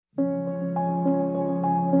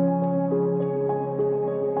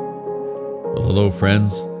Hello,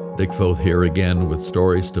 friends. Dick Foth here again with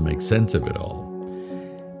stories to make sense of it all.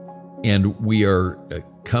 And we are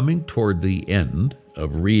coming toward the end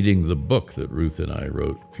of reading the book that Ruth and I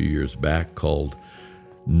wrote a few years back called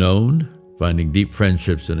Known, Finding Deep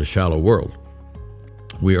Friendships in a Shallow World.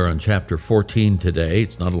 We are on chapter 14 today.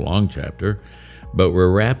 It's not a long chapter, but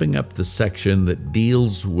we're wrapping up the section that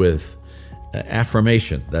deals with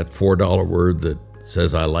affirmation, that $4 word that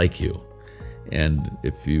says, I like you. And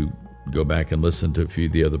if you go back and listen to a few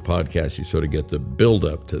of the other podcasts, you sort of get the build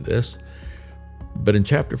up to this. But in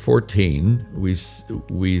chapter 14,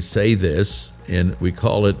 we say this, and we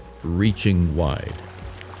call it reaching wide.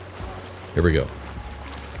 Here we go.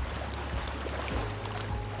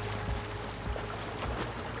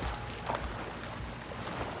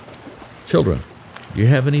 Children, do you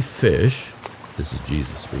have any fish? This is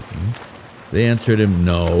Jesus speaking. They answered him,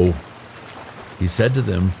 no. He said to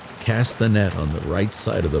them, cast the net on the right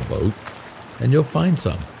side of the boat, and you'll find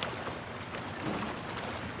some.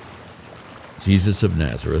 Jesus of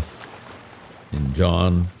Nazareth, in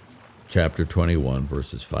John chapter 21,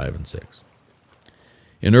 verses 5 and 6.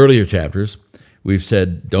 In earlier chapters, we've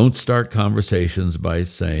said, don't start conversations by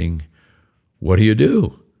saying, what do you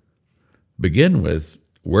do? Begin with,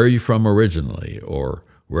 where are you from originally, or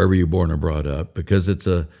where were you born or brought up, because it's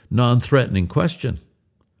a non-threatening question.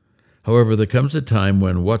 However, there comes a time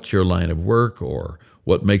when what's your line of work or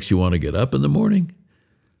what makes you want to get up in the morning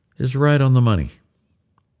is right on the money.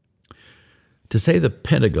 To say the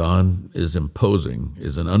Pentagon is imposing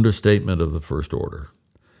is an understatement of the first order.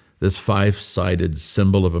 This five-sided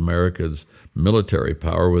symbol of America's military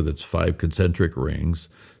power with its 5 concentric rings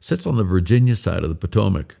sits on the Virginia side of the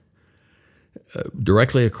Potomac,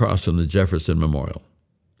 directly across from the Jefferson Memorial.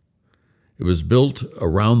 It was built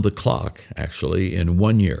around the clock, actually, in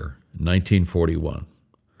 1 year, 1941.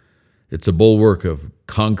 It's a bulwark of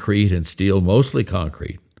concrete and steel, mostly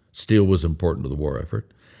concrete. Steel was important to the war effort.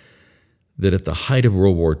 That at the height of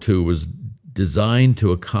World War II was designed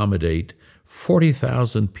to accommodate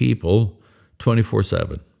 40,000 people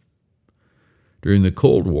 24/7. During the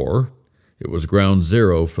Cold War, it was ground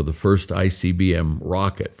zero for the first ICBM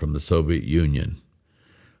rocket from the Soviet Union.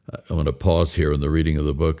 I'm going to pause here in the reading of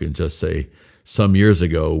the book and just say, some years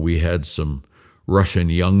ago, we had some Russian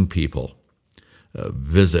young people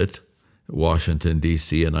visit Washington,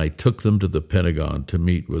 D.C., and I took them to the Pentagon to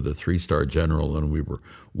meet with a 3-star general, and we were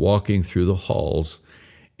walking through the halls,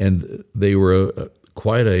 and they were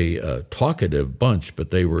quite a talkative bunch, but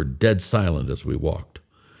they were dead silent as we walked.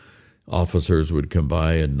 Officers would come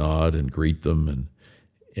by and nod and greet them,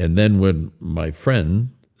 and then when my friend,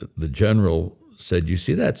 the general, said, you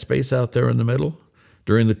see that space out there in the middle?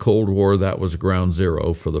 During the Cold War, that was ground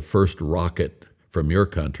zero for the first rocket from your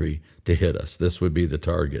country to hit us. This would be the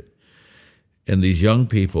target. And these young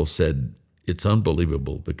people said, it's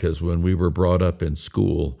unbelievable, because when we were brought up in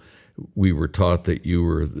school, we were taught that you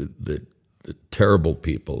were the terrible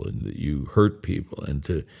people and that you hurt people.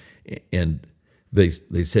 And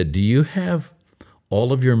they said, do you have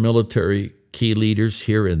all of your military key leaders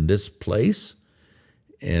here in this place?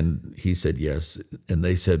 And he said, yes. And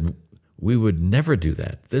they said, we would never do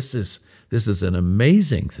that. This is an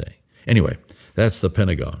amazing thing. Anyway, that's the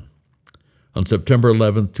Pentagon. On September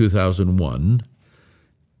 11th, 2001,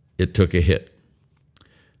 it took a hit.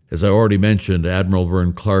 As I already mentioned, Admiral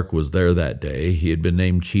Vern Clark was there that day. He had been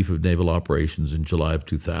named Chief of Naval Operations in July of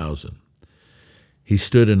 2000. He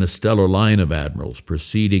stood in a stellar line of admirals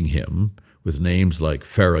preceding him with names like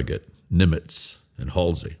Farragut, Nimitz, and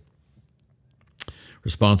Halsey.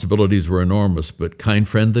 Responsibilities were enormous, but kind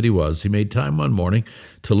friend that he was, he made time one morning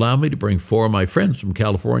to allow me to bring 4 of my friends from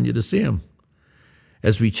California to see him.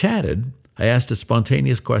 As we chatted, I asked a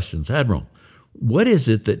spontaneous question. Admiral, what is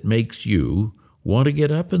it that makes you want to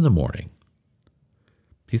get up in the morning?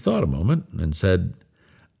 He thought a moment and said,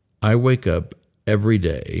 I wake up every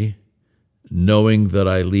day knowing that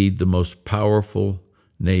I lead the most powerful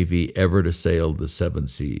Navy ever to sail the 7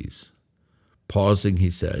 seas. Pausing, he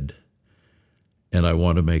said, and I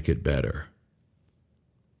want to make it better.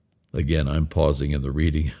 Again, I'm pausing in the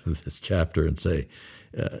reading of this chapter and say,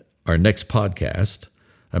 our next podcast,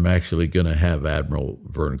 I'm actually going to have Admiral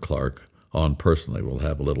Vern Clark on personally. We'll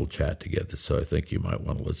have a little chat together, so I think you might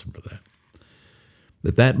want to listen for that.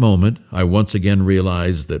 At that moment, I once again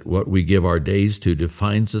realized that what we give our days to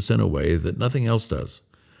defines us in a way that nothing else does.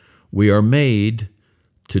 We are made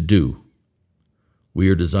to do. We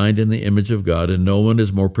are designed in the image of God, and no one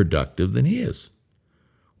is more productive than he is.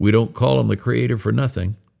 We don't call him the creator for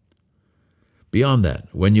nothing. Beyond that,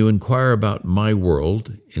 when you inquire about my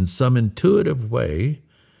world in some intuitive way,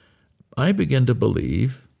 I begin to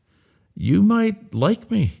believe you might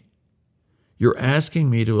like me. You're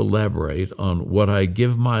asking me to elaborate on what I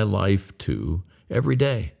give my life to every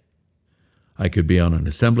day. I could be on an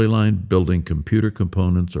assembly line building computer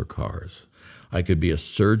components or cars. I could be a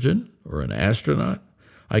surgeon or an astronaut.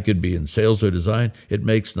 I could be in sales or design. It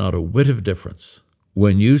makes not a whit of difference.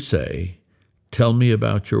 When you say, "Tell me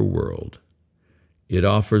about your world," it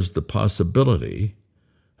offers the possibility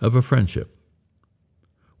of a friendship.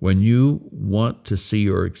 When you want to see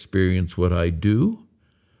or experience what I do,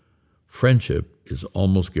 friendship is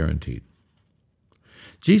almost guaranteed.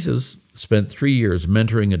 Jesus spent 3 years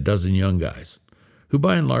mentoring a dozen young guys, who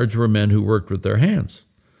by and large were men who worked with their hands.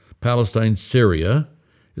 Palestine, Syria,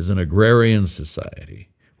 is an agrarian society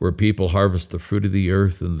where people harvest the fruit of the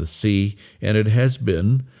earth and the sea, and it has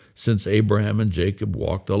been since Abraham and Jacob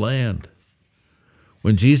walked the land.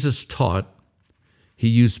 When Jesus taught, he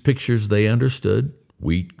used pictures they understood: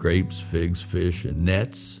 wheat, grapes, figs, fish, and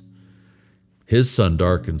nets. His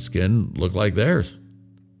sun-darkened skin looked like theirs.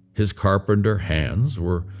 His carpenter hands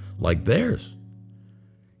were like theirs.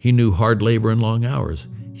 He knew hard labor and long hours.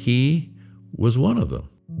 He was one of them.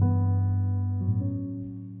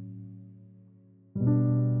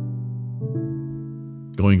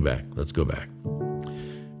 Let's go back.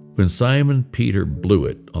 When Simon Peter blew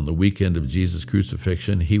it on the weekend of Jesus'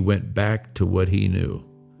 crucifixion, he went back to what he knew: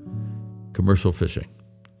 commercial fishing.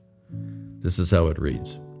 This is how it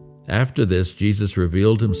reads. After this, Jesus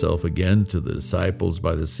revealed himself again to the disciples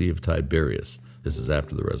by the Sea of Tiberias. This is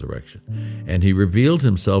after the resurrection. And he revealed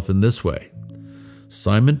himself in this way: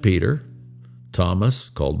 Simon Peter, Thomas,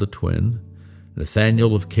 called the twin,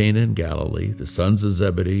 Nathanael of Cana in Galilee, the sons of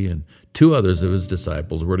Zebedee, and 2 others of his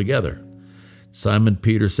disciples were together. Simon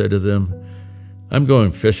Peter said to them, "I'm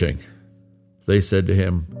going fishing." They said to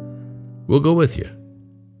him, "We'll go with you."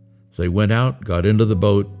 They went out, got into the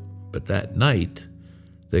boat, but that night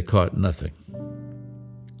they caught nothing.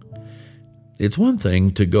 It's one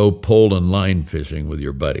thing to go pole and line fishing with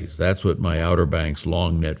your buddies. That's what my Outer Banks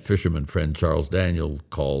long net fisherman friend Charles Daniel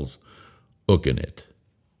calls hooking it.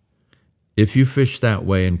 If you fish that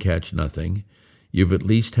way and catch nothing, you've at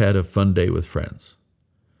least had a fun day with friends.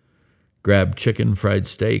 Grab chicken, fried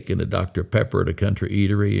steak, and a Dr. Pepper at a country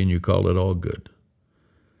eatery, and you call it all good.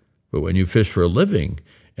 But when you fish for a living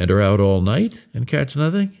and are out all night and catch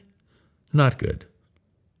nothing, not good.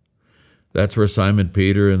 That's where Simon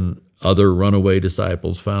Peter and other runaway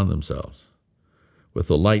disciples found themselves. With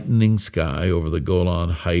the lightening sky over the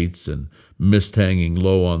Golan Heights and mist hanging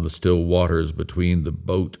low on the still waters between the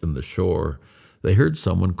boat and the shore, they heard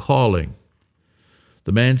someone calling.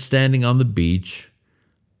 The man standing on the beach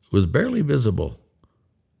was barely visible.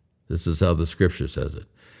 This is how the scripture says it.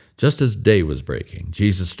 Just as day was breaking,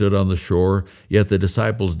 Jesus stood on the shore, yet the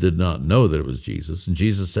disciples did not know that it was Jesus. And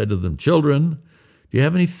Jesus said to them, "Children, do you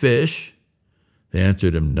have any fish?" They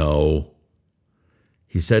answered him, "No."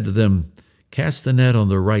 He said to them, "Cast the net on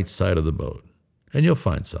the right side of the boat, and you'll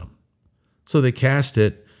find some." So they cast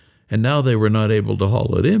it, and now they were not able to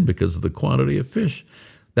haul it in because of the quantity of fish.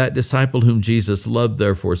 That disciple whom Jesus loved,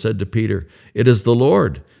 therefore, said to Peter, "It is the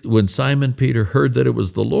Lord." When Simon Peter heard that it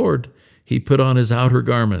was the Lord, he put on his outer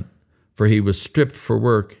garment, for he was stripped for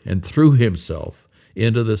work, and threw himself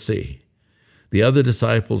into the sea. The other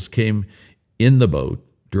disciples came in the boat,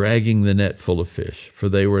 dragging the net full of fish, for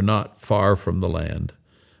they were not far from the land,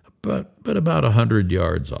 but about 100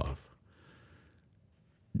 yards off.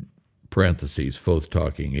 Parentheses, Foth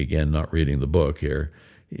talking again, not reading the book here.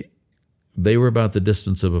 They were about the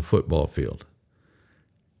distance of a football field.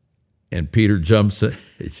 And Peter jumps in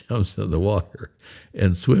the water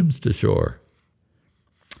and swims to shore.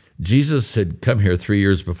 Jesus had come here 3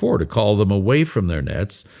 years before to call them away from their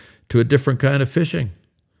nets to a different kind of fishing.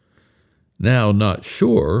 Now, not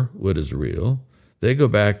sure what is real, they go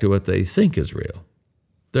back to what they think is real,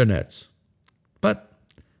 their nets. But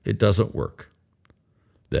it doesn't work.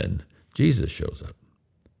 Then Jesus shows up.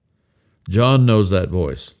 John knows that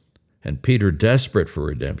voice, and Peter, desperate for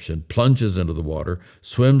redemption, plunges into the water,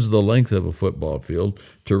 swims the length of a football field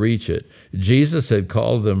to reach it. Jesus had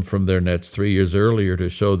called them from their nets 3 years earlier to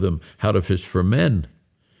show them how to fish for men.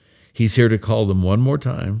 He's here to call them one more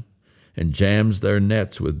time and jams their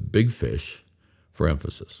nets with big fish for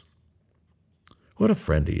emphasis. What a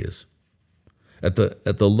friend he is. At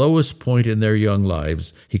the lowest point in their young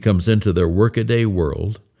lives, he comes into their workaday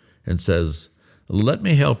world and says, "Let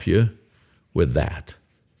me help you with that."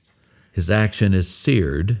 His action is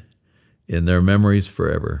seared in their memories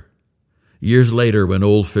forever. Years later, when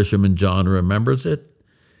old fisherman John remembers it,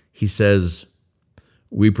 he says,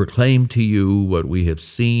 "We proclaim to you what we have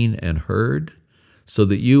seen and heard, so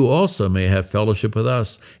that you also may have fellowship with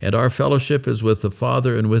us. And our fellowship is with the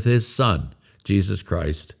Father and with his Son, Jesus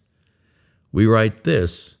Christ. We write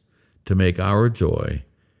this to make our joy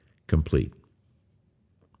complete.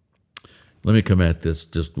 Let me come at this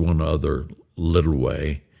just one other little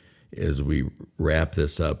way as we wrap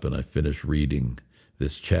this up and I finish reading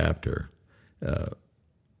this chapter.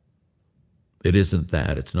 It isn't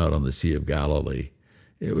that. It's not on the Sea of Galilee.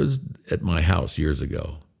 It was at my house years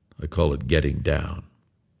ago. I call it getting down.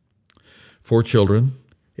 4 children,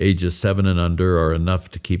 ages 7 and under, are enough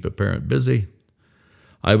to keep a parent busy.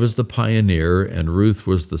 I was the pioneer and Ruth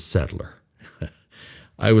was the settler.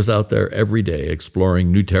 I was out there every day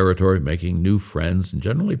exploring new territory, making new friends, and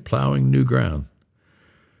generally plowing new ground.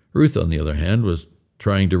 Ruth, on the other hand, was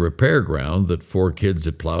trying to repair ground that 4 kids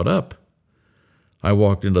had plowed up. I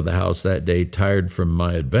walked into the house that day tired from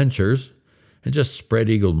my adventures and just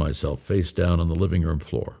spread-eagled myself face down on the living room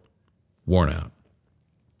floor, worn out.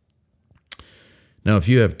 Now, if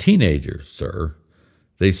you have teenagers, sir,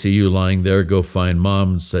 they see you lying there, go find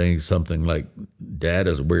mom saying something like, "Dad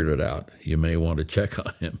is weirded out. You may want to check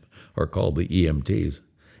on him," or call the EMTs.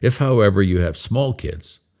 If, however, you have small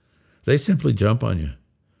kids, they simply jump on you.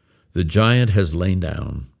 The giant has lain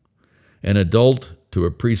down. An adult to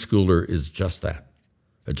a preschooler is just that,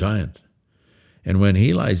 a giant. And when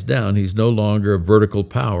he lies down, he's no longer a vertical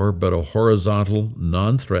power, but a horizontal,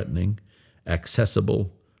 non-threatening,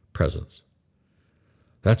 accessible presence.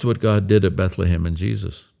 That's what God did at Bethlehem and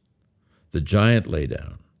Jesus. The giant lay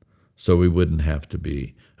down so we wouldn't have to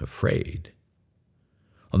be afraid.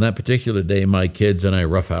 On that particular day, my kids and I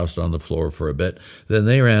roughhoused on the floor for a bit. Then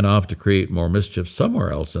they ran off to create more mischief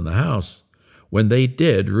somewhere else in the house. When they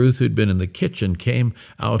did, Ruth, who'd been in the kitchen, came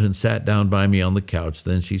out and sat down by me on the couch.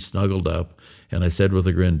 Then she snuggled up, and I said with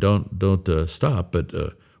a grin, Don't stop, but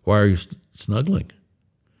why are you snuggling?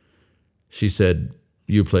 She said,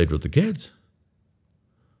 "You played with the kids."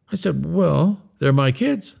 I said, "Well, they're my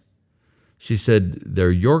kids." She said,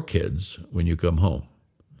 "They're your kids when you come home,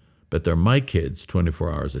 but they're my kids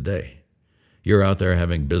 24 hours a day. You're out there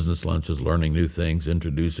having business lunches, learning new things,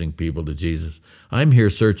 introducing people to Jesus. I'm here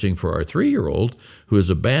searching for our 3-year-old who has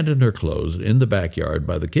abandoned her clothes in the backyard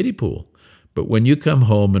by the kiddie pool. But when you come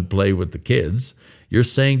home and play with the kids, you're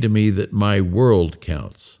saying to me that my world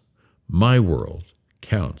counts. My world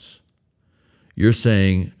counts. You're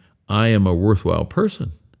saying I am a worthwhile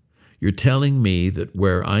person. You're telling me that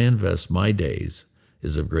where I invest my days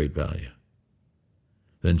is of great value."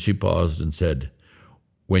 Then she paused and said,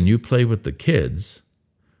 "When you play with the kids,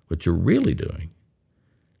 what you're really doing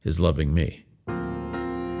is loving me."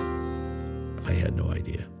 I had no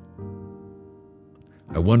idea.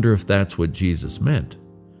 I wonder if that's what Jesus meant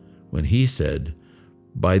when he said,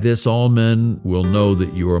 "By this all men will know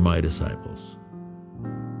that you are my disciples,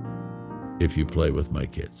 if you play with my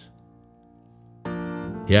kids."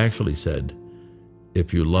 He actually said,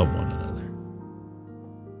 "if you love one another."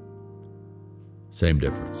 Same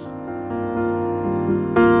difference.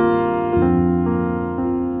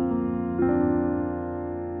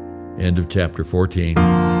 End of chapter 14.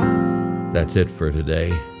 That's it for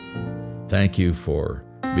today. Thank you for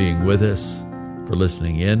being with us, for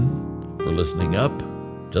listening in, for listening up,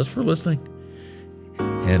 just for listening.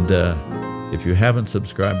 And if you haven't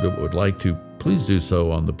subscribed but would like to, please do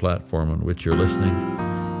so on the platform on which you're listening.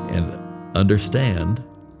 And understand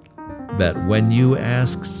that when you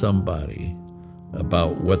ask somebody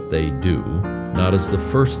about what they do, not as the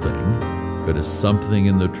first thing, but as something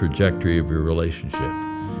in the trajectory of your relationship,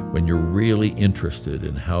 when you're really interested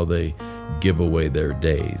in how they give away their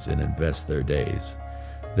days and invest their days,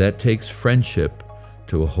 that takes friendship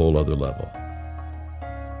to a whole other level.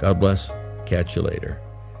 God bless. Catch you later.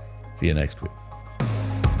 See you next week.